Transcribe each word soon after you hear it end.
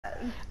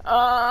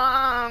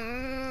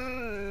Um,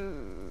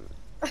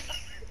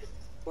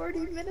 40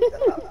 minutes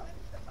ago.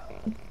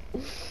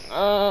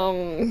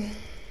 um,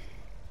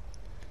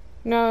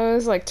 no, it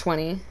was like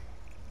 20.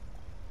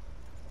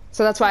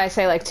 So that's why I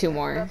say like 2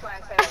 more.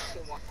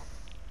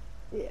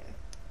 Yeah.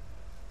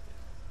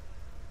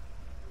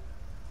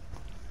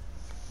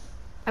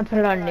 I put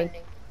it on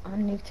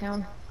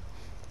Nuketown.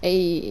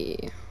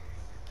 Hey.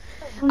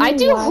 don't I know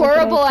do why, but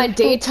horrible I on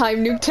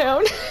daytime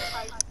Nuketown.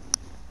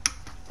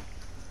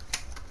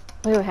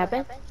 Wait, what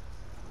happened?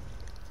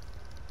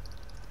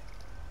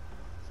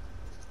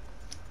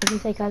 Did you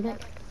say cousin?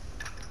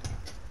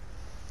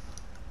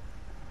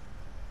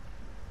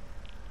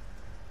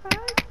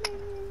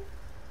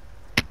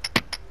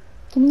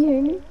 Can you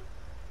hear me?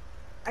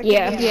 I can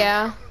Yeah. hear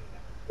Yeah.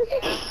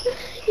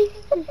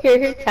 Hear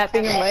her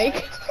tapping a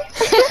mic.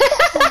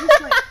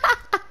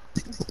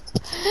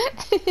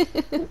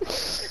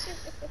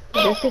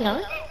 Is this thing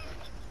on?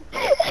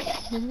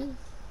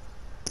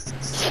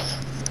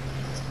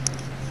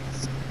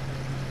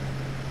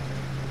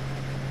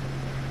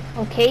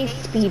 Okay,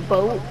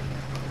 speedboat.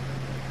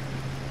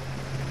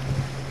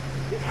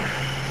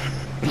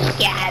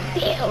 God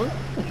damn.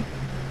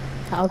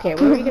 Okay,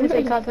 what were you gonna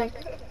say, Cosmic?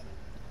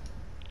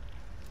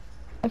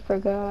 I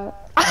forgot.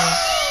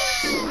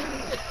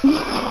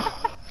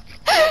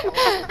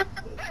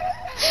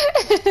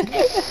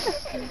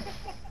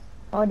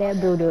 Oh,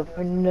 that build up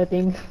for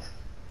nothing.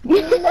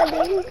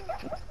 Nothing.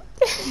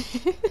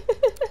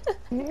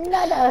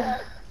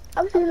 Nada.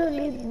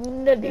 Absolutely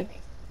nothing.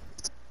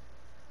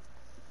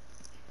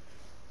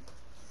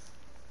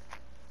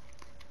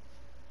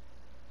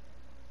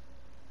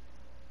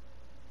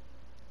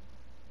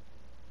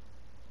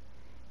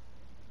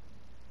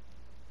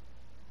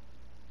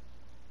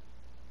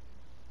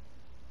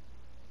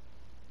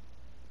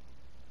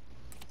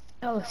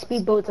 Oh,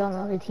 speedboat's on the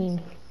other team.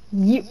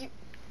 Yep.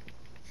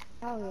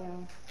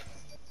 Oh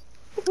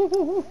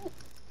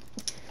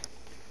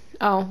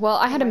Oh, well,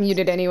 I had him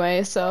muted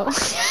anyway, so.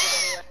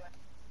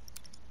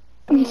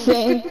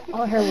 Same.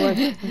 All her work.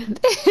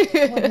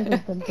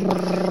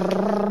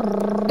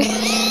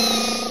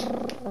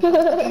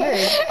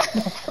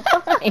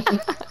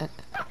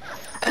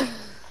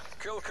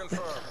 Kill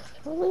confirmed.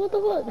 What the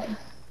fuck?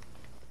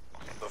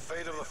 The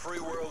fate of the free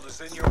world is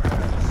in your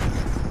hands.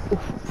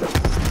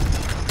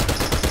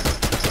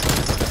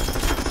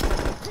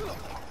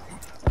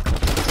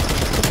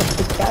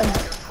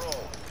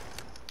 Control.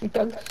 Big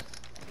dog.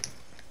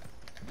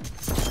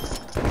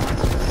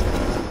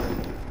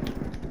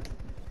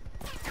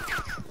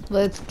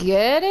 Let's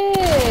get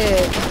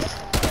it.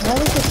 Why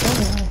was it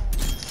going on?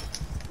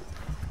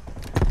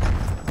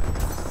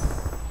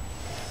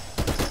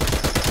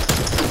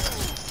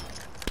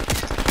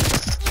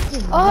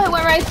 Oh, it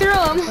went right through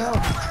him.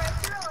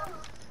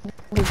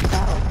 Holy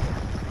cow.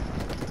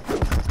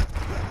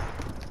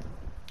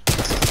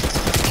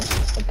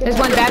 There's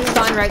one bad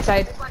spawn right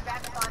side.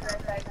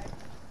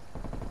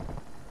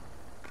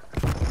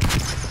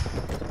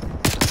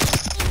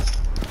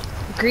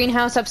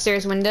 Greenhouse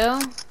upstairs window.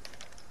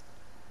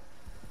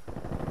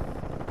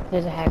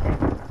 There's a hacker.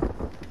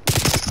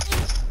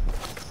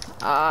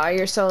 Ah,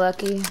 you're so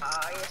lucky.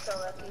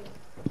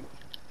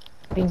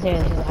 Being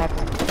serious, there's a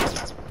hacker.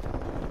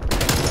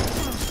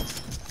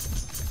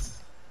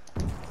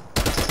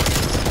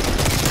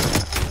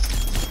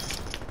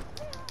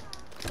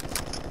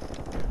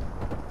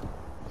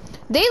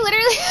 They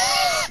literally.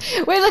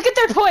 Wait, look at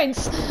their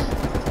points.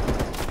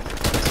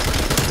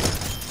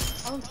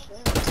 Oh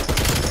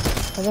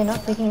shit. Are they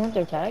not picking up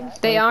their tags?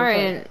 They Like,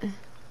 what's up?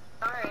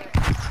 aren't.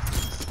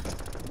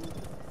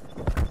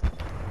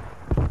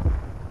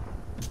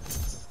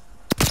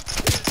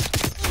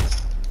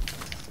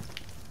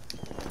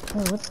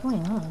 Wait, what's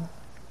going on?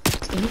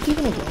 Are you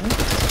keeping a game?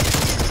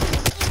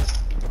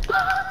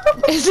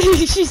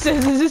 She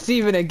says, "Is this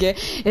even a game?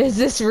 Is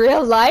this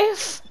real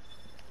life?"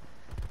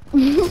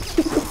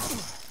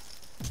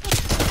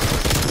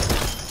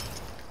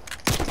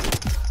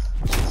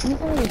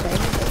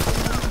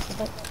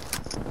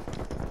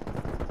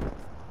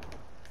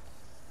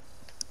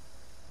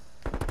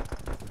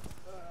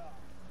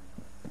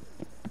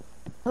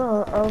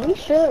 Oh, are we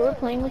sure that we're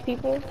playing with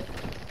people?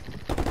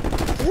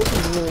 This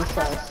is really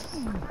sus.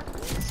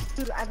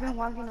 Dude, I've been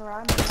walking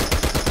around.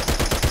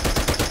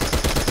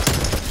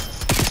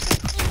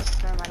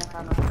 Never mind, I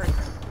found a person.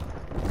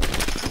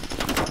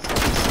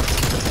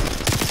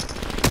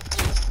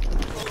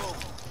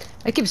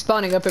 I keep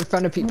spawning up in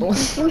front of people.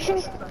 Conclusion?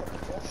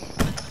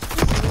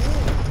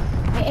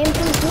 In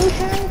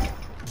conclusion?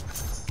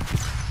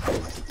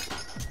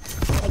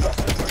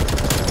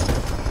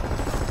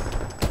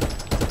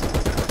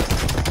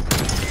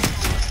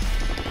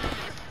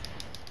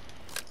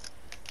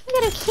 I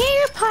got a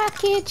care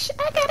package.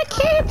 I got a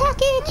care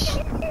package.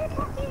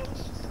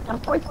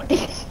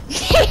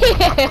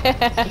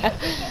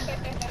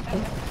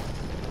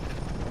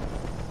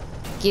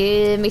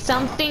 Give me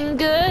something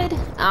good.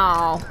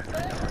 Oh.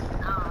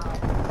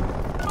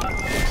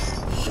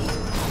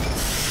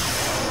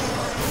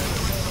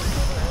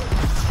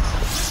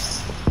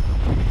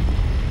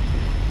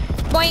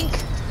 Boink.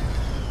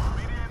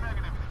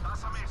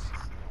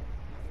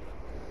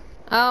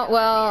 Oh,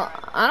 well,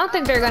 I don't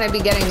think they're gonna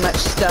be getting much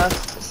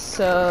stuff,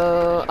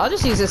 so I'll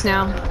just use this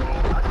now.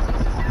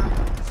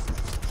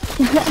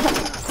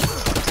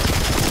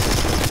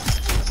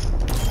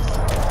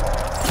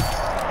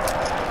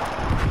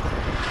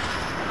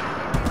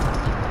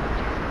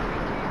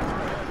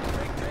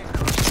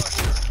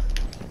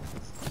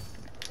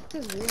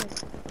 This is weird.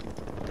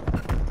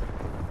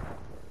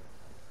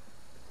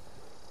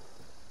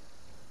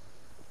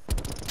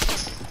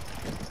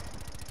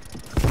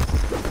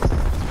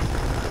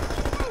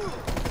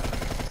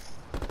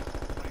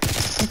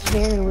 It's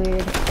very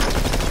weird.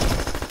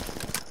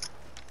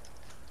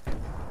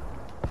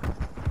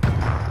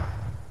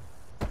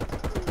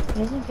 It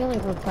doesn't feel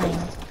like we're playing.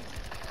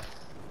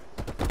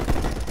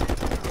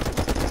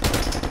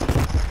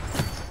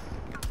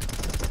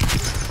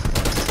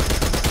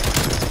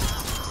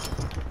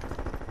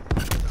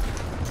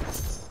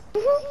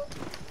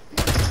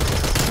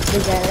 The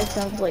guy that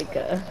sounds like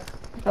a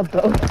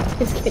boat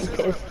is getting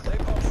pissed.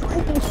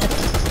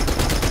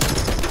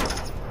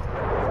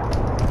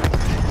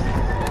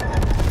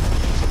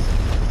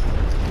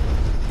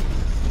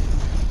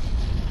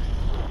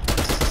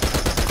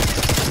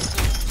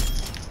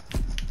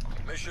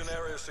 Mission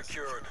area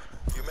secured.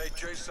 You made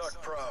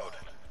JSOC proud.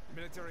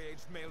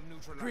 Military-aged male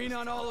neutralized. Green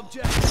on all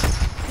objectives.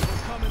 We're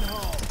coming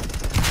home.